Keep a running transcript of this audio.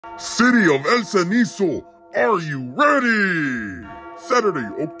City of El Cenizo, are you ready? Saturday,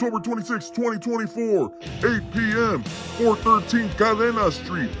 October 26, 2024, 8 p.m., 413 Cadena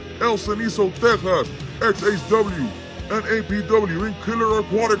Street, El Cenizo, Texas. XHW and APW and Killer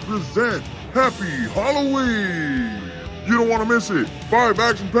Aquatic present Happy Halloween! You don't want to miss it. 5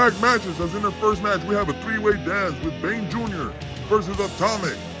 action-packed matches, as in their first match, we have a 3-way dance with Bane Jr. versus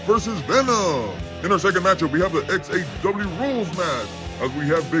Atomic versus Venom. In our second matchup, we have the XHW Rules match, as we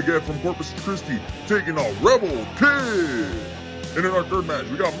have Big Ed from Corpus Christi taking on Rebel Kid. And in our third match,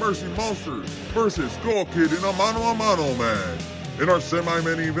 we got Mercy Monsters versus Skull Kid in a mano-a-mano match. In our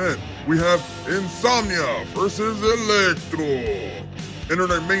semi-main event, we have Insomnia versus Electro. In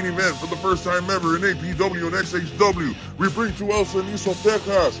our main event, for the first time ever in APW and XHW, we bring to El Cenizo,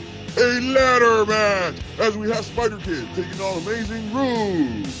 Texas, a ladder match, as we have Spider Kid taking on Amazing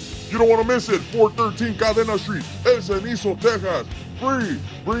Rulez. You don't want to miss it. 413 Cadena Street, El Cenizo, Texas. Free.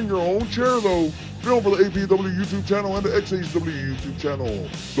 Bring your own chair, though. Film for the APW YouTube channel and the XHW YouTube channel.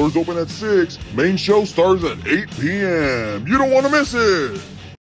 Doors open at 6. Main show starts at 8 p.m. You don't want to miss it.